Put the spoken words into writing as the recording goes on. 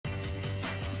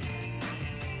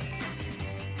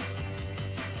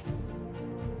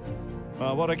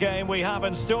Well, what a game we have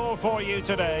in store for you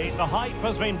today. The hype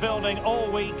has been building all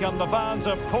week and the fans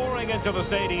are pouring into the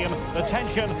stadium. The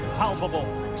tension palpable.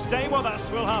 Stay with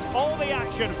us. We'll have all the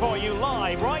action for you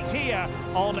live right here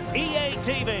on EA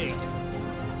TV.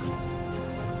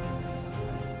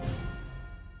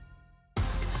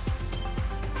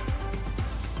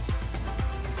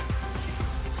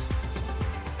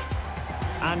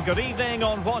 And good evening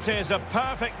on what is a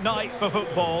perfect night for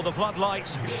football. The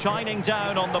floodlights shining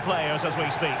down on the players as we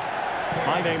speak.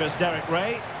 My name is Derek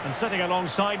Ray, and sitting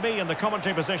alongside me in the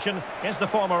commentary position is the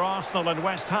former Arsenal and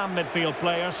West Ham midfield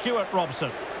player Stuart Robson.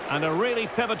 And a really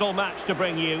pivotal match to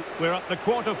bring you. We're at the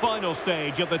quarter-final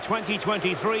stage of the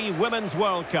 2023 Women's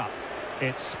World Cup.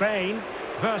 It's Spain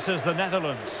versus the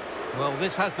Netherlands. Well,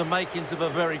 this has the makings of a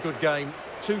very good game.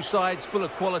 Two sides full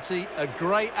of quality, a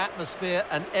great atmosphere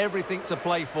and everything to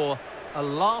play for. A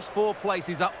last four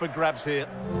places up for grabs here.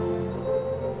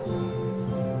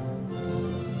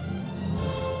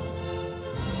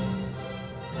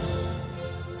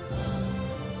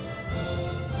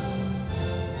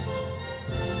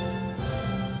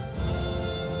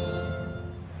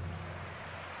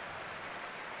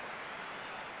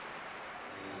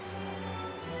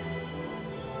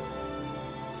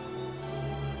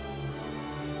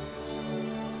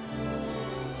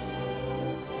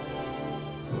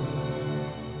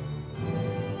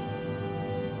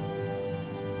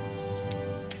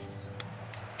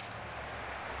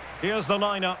 Here's the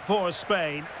lineup for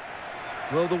Spain.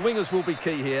 Well, the wingers will be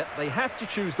key here. They have to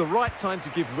choose the right time to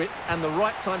give width and the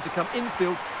right time to come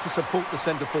infield to support the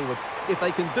centre forward. If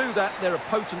they can do that, they're a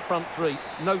potent front three.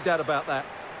 No doubt about that.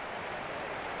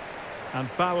 And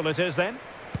foul it is then.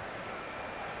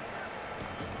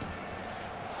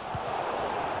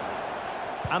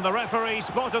 And the referee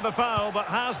spotted the foul but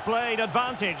has played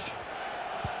advantage.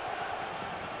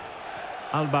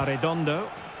 Alba Redondo.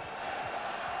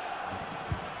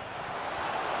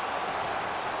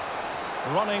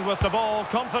 Running with the ball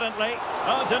confidently.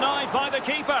 Oh, denied by the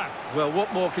keeper. Well,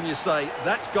 what more can you say?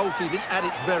 That's goalkeeping at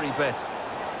its very best.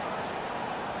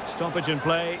 Stoppage in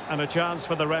play and a chance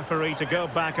for the referee to go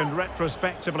back and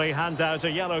retrospectively hand out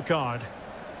a yellow card.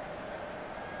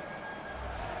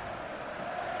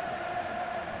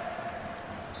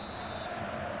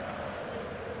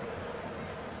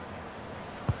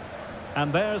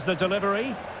 And there's the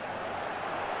delivery.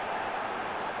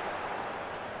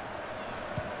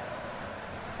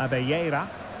 Abelleira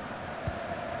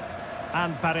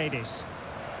and Paredes.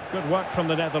 Good work from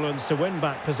the Netherlands to win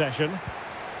back possession.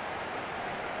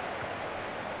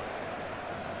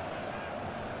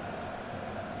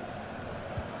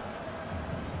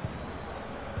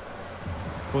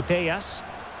 Putellas.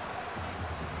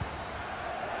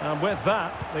 And with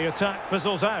that, the attack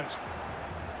fizzles out.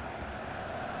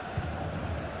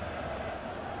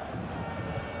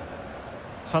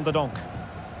 Van der Donk.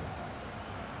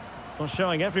 Well,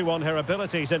 showing everyone her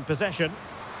abilities in possession.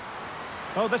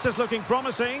 Oh, this is looking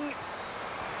promising.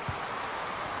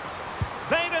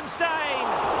 Weidenstein!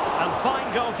 And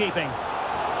fine goalkeeping.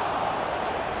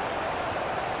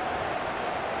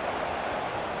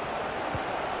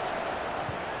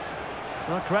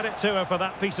 Well, credit to her for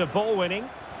that piece of ball winning.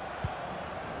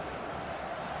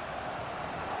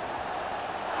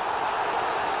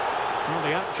 Well,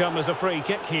 the outcome is a free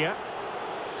kick here.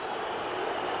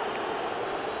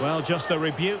 Well, just a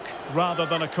rebuke rather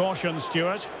than a caution,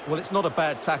 Stuart. Well, it's not a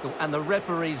bad tackle, and the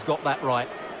referee's got that right.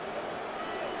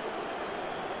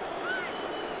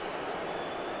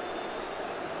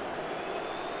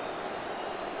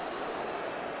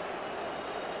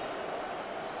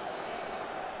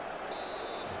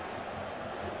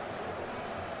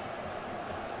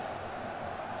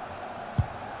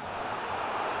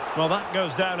 Well, that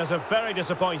goes down as a very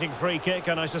disappointing free kick,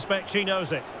 and I suspect she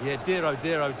knows it. Yeah, dear, oh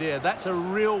dear, oh dear. That's a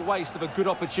real waste of a good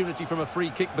opportunity from a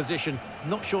free kick position.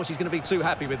 Not sure she's going to be too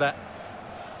happy with that.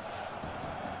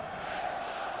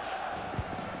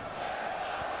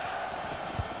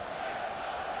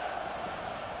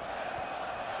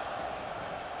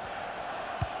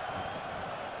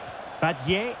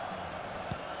 Badie.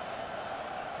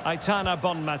 Aitana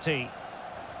Bonmati.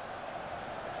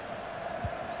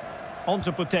 On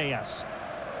to Putellas.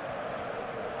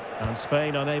 And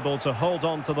Spain unable to hold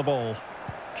on to the ball.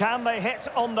 Can they hit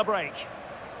on the break?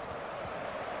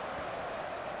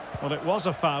 Well, it was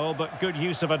a foul, but good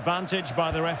use of advantage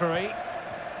by the referee.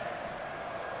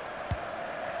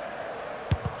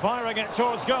 Firing it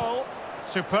towards goal.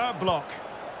 Superb block.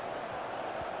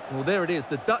 Well, there it is.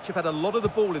 The Dutch have had a lot of the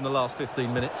ball in the last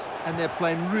 15 minutes, and they're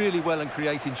playing really well and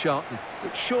creating chances.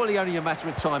 It's surely only a matter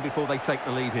of time before they take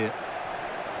the lead here.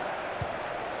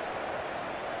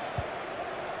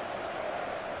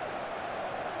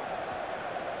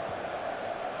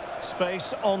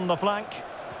 space on the flank.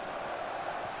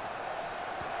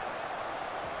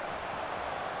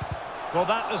 Well,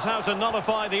 that is how to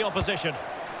nullify the opposition.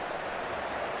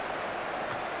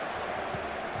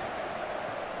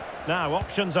 Now,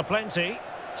 options are plenty.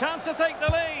 Chance to take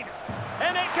the lead.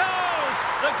 In it goes!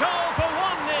 The goal for 1-0,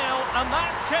 and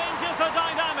that changes the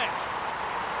dynamic.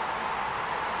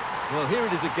 Well, here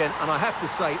it is again, and I have to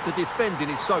say, the defending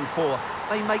is so poor.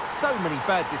 They make so many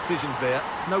bad decisions there.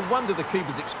 No wonder the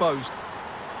keeper's exposed.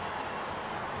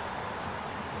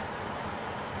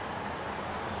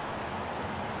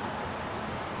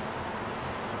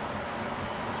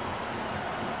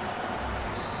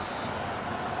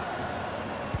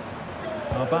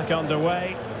 Well, back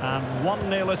underway, and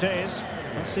 1-0 it is.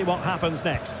 Let's see what happens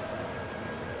next.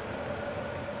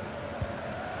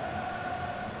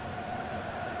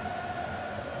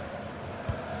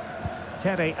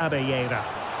 Tere Abeyera.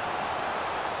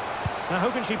 Now,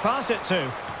 who can she pass it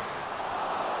to?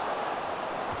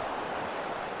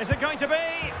 Is it going to be?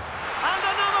 And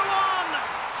another one!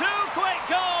 2 quick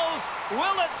goals!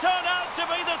 Will it turn out to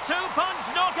be the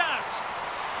 2-punch knockout?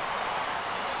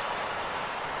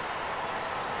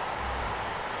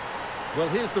 Well,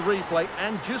 here's the replay,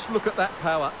 and just look at that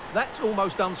power. That's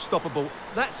almost unstoppable.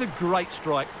 That's a great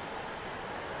strike.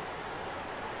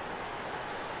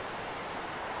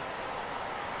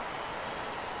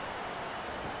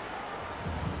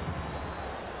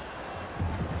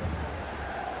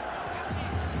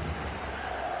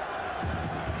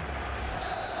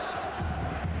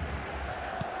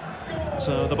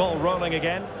 So the ball rolling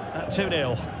again at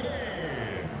 2-0.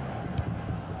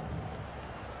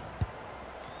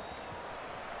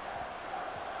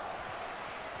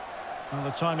 Well,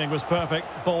 the timing was perfect.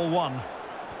 Ball 1.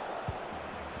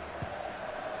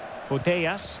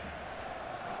 Botellas.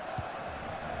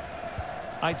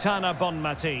 Aitana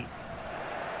Bonmati.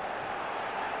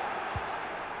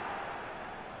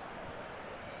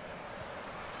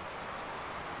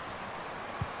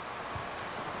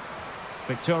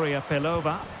 Victoria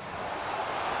Pelova.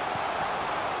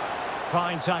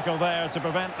 Fine tackle there to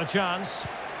prevent the chance.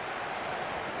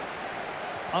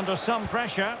 Under some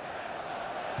pressure.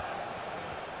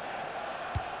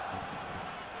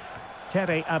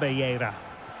 Tere Abeyera.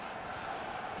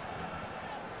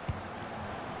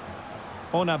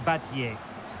 Ona Batye.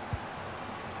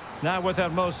 Now with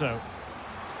Hermoso.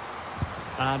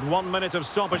 And 1 minute of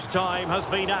stoppage time has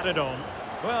been added on.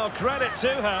 Well, credit to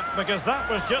her, because that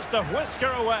was just a whisker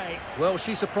away. Well,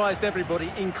 she surprised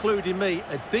everybody, including me.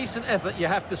 A decent effort, you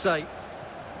have to say.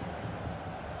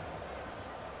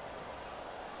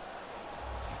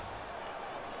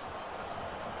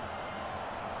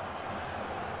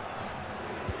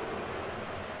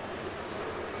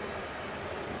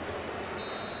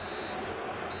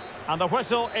 And the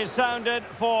whistle is sounded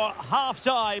for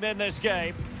half-time in this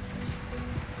game.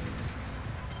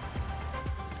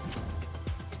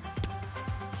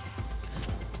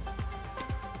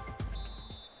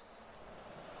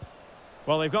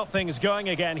 Well, they've got things going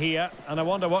again here, and I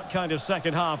wonder what kind of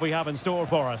second half we have in store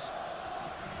for us.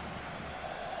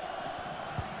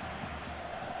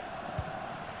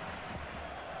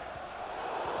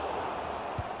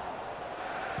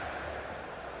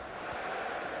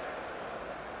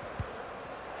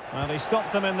 Well, they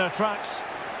stopped them in their tracks.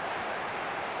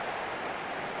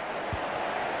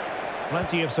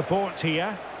 Plenty of support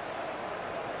here.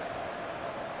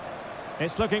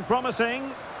 It's looking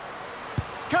promising.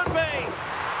 Could be!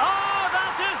 Oh,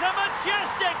 that is a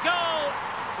majestic goal!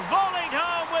 Volleyed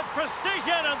home with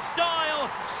precision and style.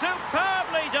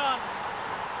 Superbly done.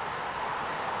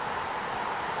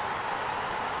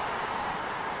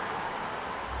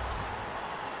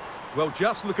 Well,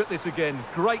 just look at this again.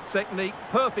 Great technique,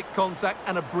 perfect contact,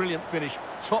 and a brilliant finish.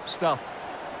 Top stuff.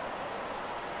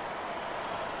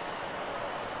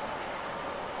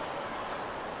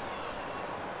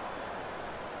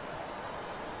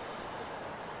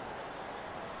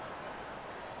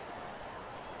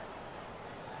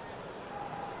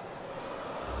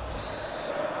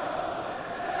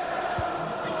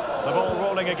 The ball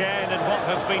rolling again in what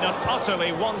has been an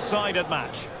utterly one-sided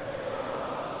match.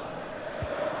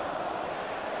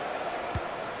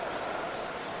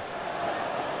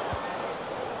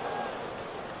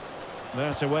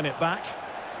 There to win it back.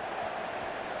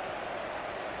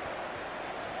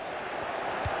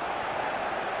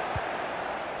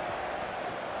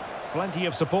 Plenty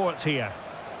of support here.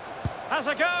 Has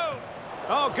a go!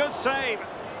 Oh, good save.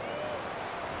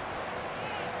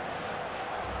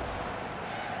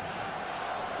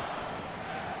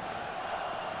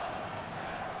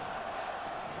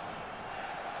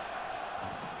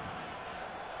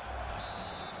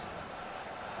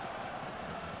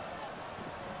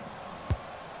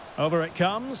 Over it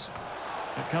comes.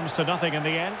 It comes to nothing in the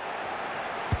end.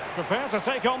 Prepared to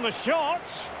take on the shot.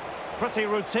 Pretty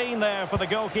routine there for the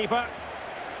goalkeeper.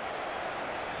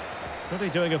 Really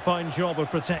doing a fine job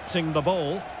of protecting the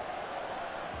ball.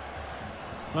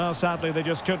 Well, sadly, they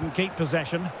just couldn't keep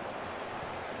possession.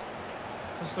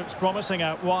 This looks promising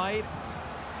out wide.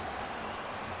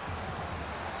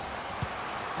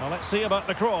 Well, let's see about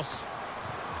the cross.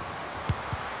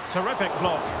 Terrific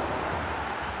block.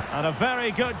 And a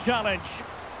very good challenge.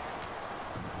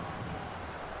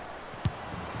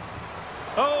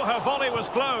 Oh, her volley was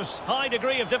close. High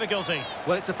degree of difficulty.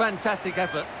 Well, it's a fantastic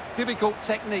effort. Difficult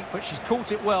technique, but she's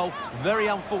caught it well. Very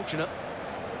unfortunate.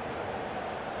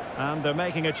 And they're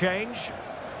making a change.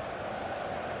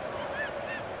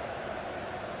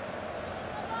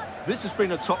 This has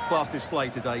been a top-class display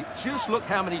today. Just look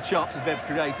how many chances they've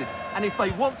created. And if they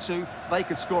want to, they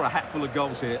could score a hatful of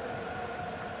goals here.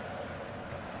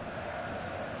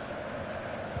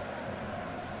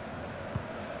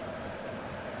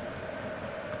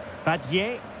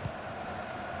 Badier.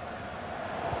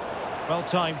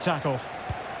 Well-timed tackle.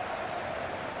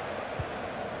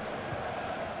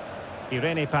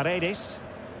 Irene Paredes.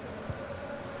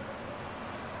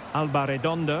 Alba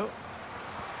Redondo.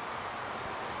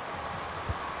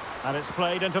 And it's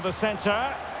played into the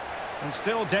centre. And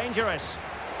still dangerous.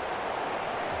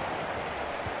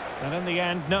 And in the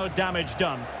end, no damage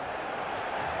done.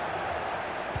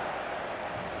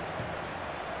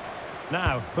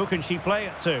 Now, who can she play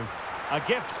it to? A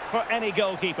gift for any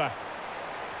goalkeeper.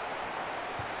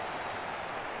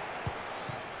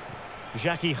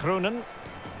 Jackie Groenen.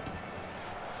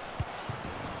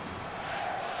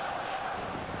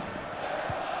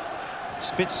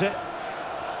 Spitze.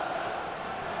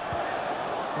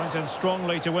 Went in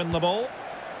strongly to win the ball.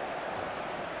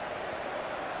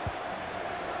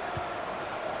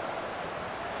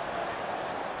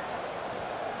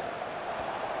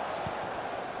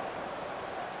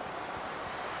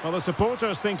 Well, the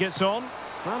supporters think it's on.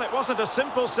 Well, it wasn't a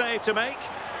simple save to make.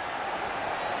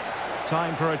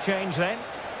 Time for a change then.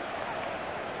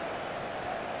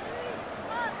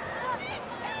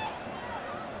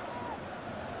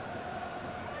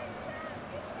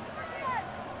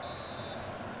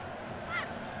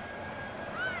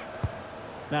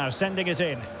 Now sending it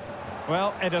in.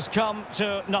 Well, it has come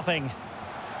to nothing.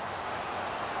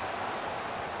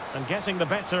 And getting the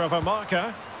better of a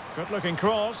marker. Good-looking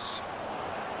cross.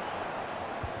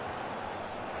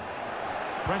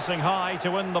 Pressing high to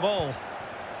win the ball.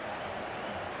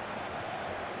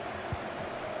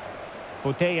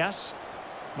 Putellas.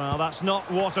 Well, that's not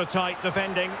watertight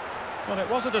defending. Well, it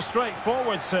wasn't a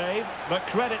straightforward save, but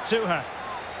credit to her.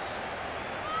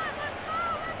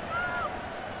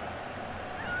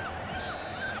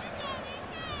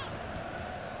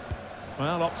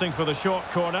 Well, opting for the short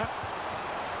corner.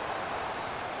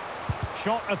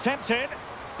 Shot attempted.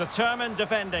 Determined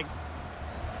defending.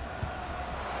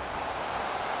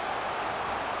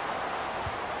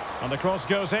 And the cross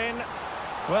goes in.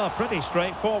 Well, pretty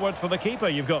straightforward for the keeper,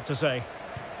 you've got to say.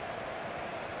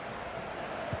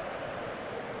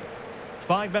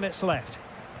 5 minutes left.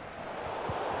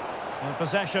 And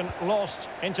possession lost,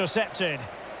 intercepted.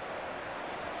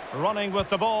 Running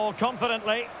with the ball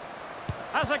confidently.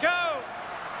 Has a go!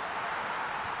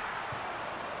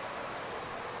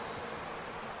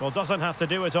 Well, doesn't have to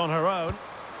do it on her own.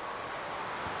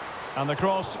 And the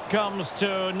cross comes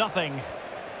to nothing.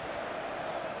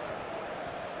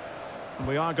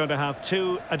 We are going to have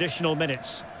 2 additional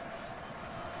minutes.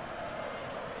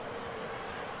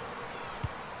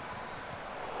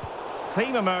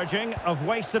 Theme emerging of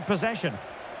wasted possession.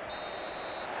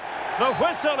 The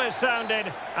whistle is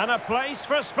sounded and a place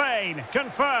for Spain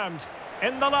confirmed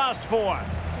in the last 4.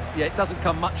 Yeah, it doesn't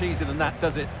come much easier than that,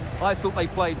 does it? I thought they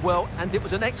played well and it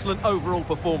was an excellent overall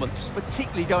performance,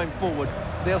 particularly going forward.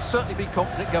 They'll certainly be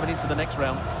confident going into the next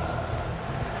round.